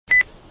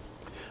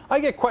I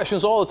get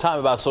questions all the time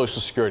about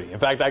Social Security. In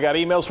fact, I got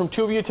emails from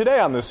two of you today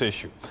on this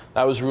issue.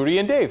 That was Rudy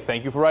and Dave.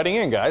 Thank you for writing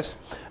in, guys.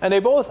 And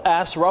they both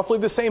asked roughly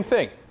the same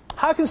thing.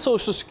 How can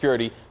Social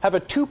Security have a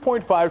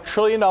 $2.5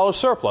 trillion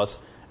surplus,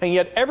 and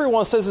yet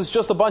everyone says it's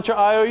just a bunch of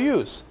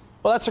IOUs?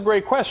 Well, that's a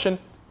great question,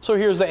 so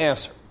here's the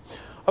answer.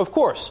 Of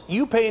course,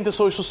 you pay into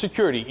Social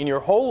Security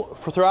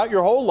throughout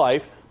your whole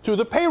life through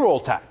the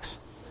payroll tax.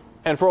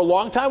 And for a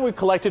long time, we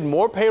collected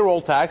more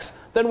payroll tax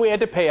than we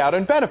had to pay out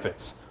in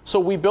benefits. So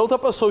we built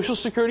up a Social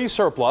Security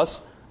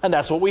surplus, and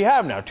that's what we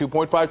have now,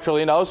 $2.5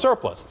 trillion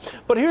surplus.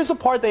 But here's the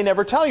part they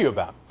never tell you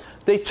about.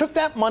 They took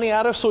that money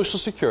out of Social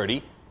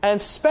Security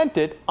and spent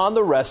it on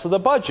the rest of the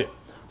budget.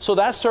 So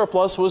that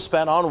surplus was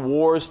spent on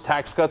wars,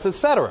 tax cuts,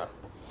 etc.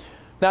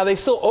 Now, they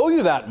still owe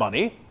you that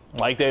money,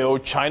 like they owe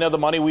China the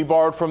money we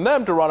borrowed from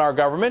them to run our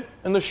government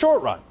in the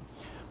short run.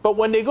 But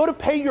when they go to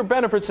pay your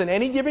benefits in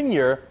any given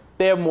year,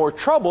 they have more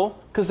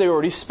trouble because they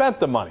already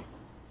spent the money.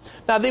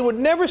 Now, they would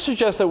never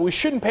suggest that we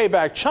shouldn't pay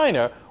back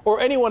China or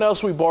anyone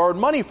else we borrowed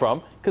money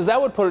from, because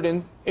that would put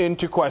it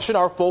into question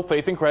our full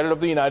faith and credit of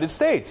the United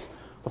States.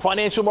 The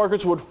financial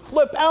markets would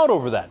flip out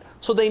over that.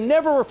 So they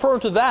never refer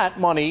to that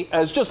money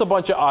as just a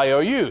bunch of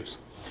IOUs.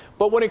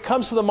 But when it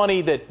comes to the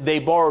money that they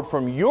borrowed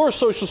from your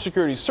Social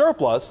Security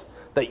surplus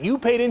that you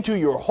paid into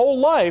your whole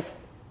life,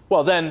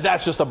 well, then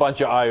that's just a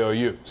bunch of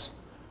IOUs.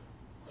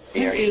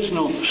 There is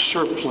no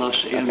surplus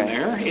in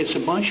there. It's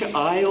a bunch of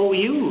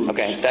IOUs.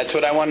 Okay, that's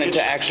what I wanted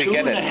to actually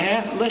get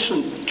at.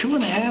 Listen,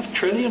 $2.5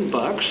 trillion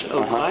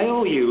of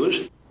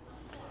IOUs.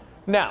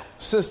 Now,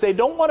 since they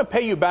don't want to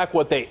pay you back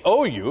what they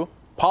owe you,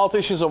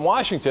 politicians in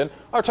Washington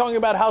are talking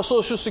about how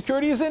Social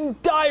Security is in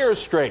dire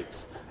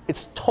straits.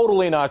 It's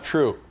totally not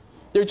true.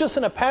 They're just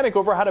in a panic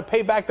over how to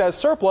pay back that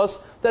surplus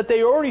that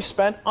they already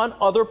spent on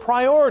other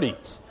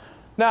priorities.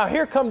 Now,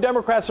 here come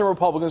Democrats and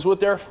Republicans with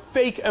their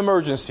fake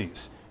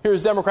emergencies.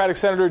 Here's Democratic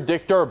Senator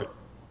Dick Durbin.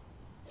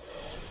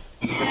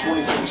 In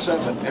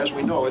 2037, as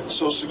we know it,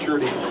 Social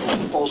Security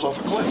falls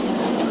off a cliff.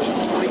 There's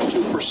a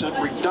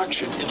 22%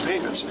 reduction in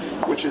payments,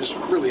 which is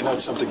really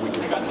not something we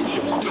can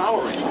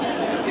tolerate.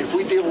 If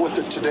we deal with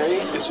it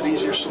today, it's an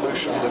easier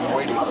solution than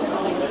waiting.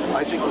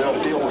 I think we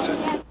ought to deal with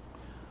it.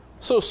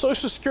 So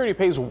Social Security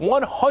pays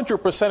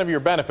 100% of your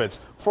benefits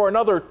for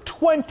another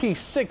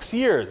 26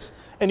 years.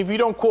 And if you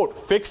don't,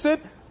 quote, fix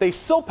it, they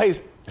still pay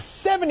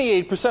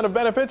 78% of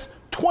benefits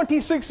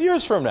 26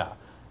 years from now.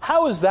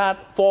 How is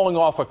that falling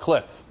off a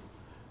cliff?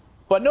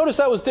 But notice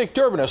that was Dick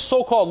Durbin, a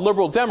so-called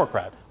liberal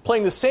Democrat,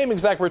 playing the same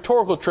exact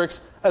rhetorical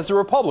tricks as the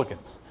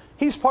Republicans.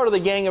 He's part of the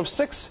gang of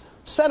 6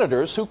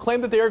 senators who claim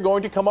that they are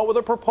going to come up with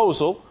a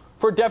proposal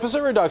for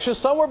deficit reduction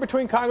somewhere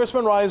between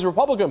Congressman Ryan's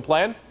Republican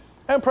plan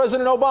and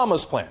President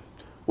Obama's plan,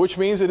 which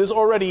means it is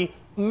already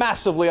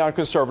massively on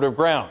conservative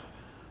ground.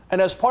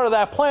 And as part of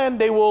that plan,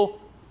 they will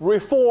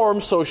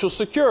reform Social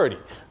Security.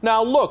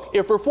 Now, look,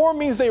 if reform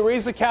means they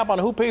raise the cap on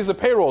who pays the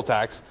payroll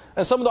tax,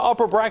 and some of the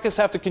upper brackets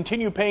have to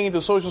continue paying into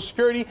Social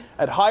Security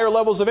at higher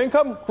levels of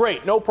income,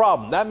 great, no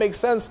problem. That makes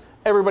sense.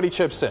 Everybody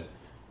chips in.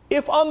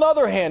 If, on the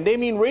other hand, they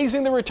mean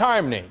raising the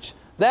retirement age,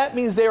 that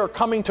means they are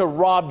coming to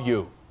rob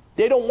you.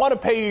 They don't want to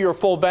pay you your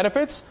full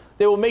benefits.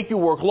 They will make you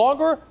work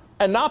longer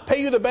and not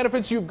pay you the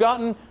benefits you've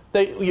gotten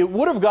that you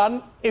would have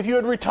gotten if you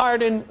had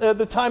retired in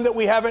the time that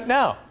we have it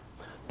now.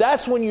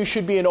 That's when you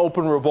should be in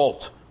open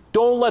revolt.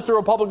 Don't let the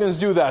Republicans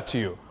do that to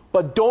you.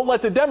 But don't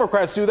let the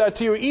Democrats do that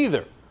to you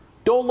either.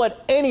 Don't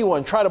let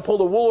anyone try to pull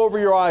the wool over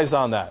your eyes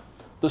on that.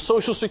 The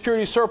Social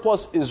Security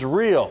surplus is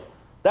real.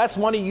 That's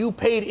money you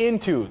paid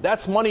into.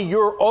 That's money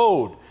you're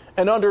owed.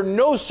 And under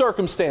no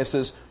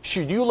circumstances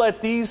should you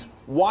let these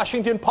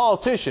Washington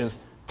politicians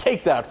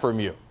take that from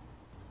you.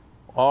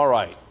 All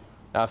right.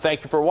 Now,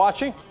 thank you for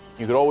watching.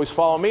 You can always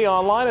follow me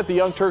online at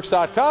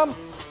theyoungturks.com,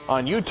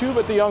 on YouTube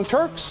at The Young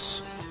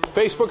Turks.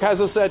 Facebook has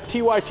us at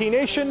TYT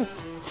Nation,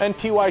 and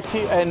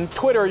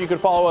Twitter, you can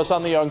follow us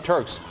on The Young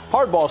Turks.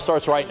 Hardball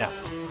starts right now.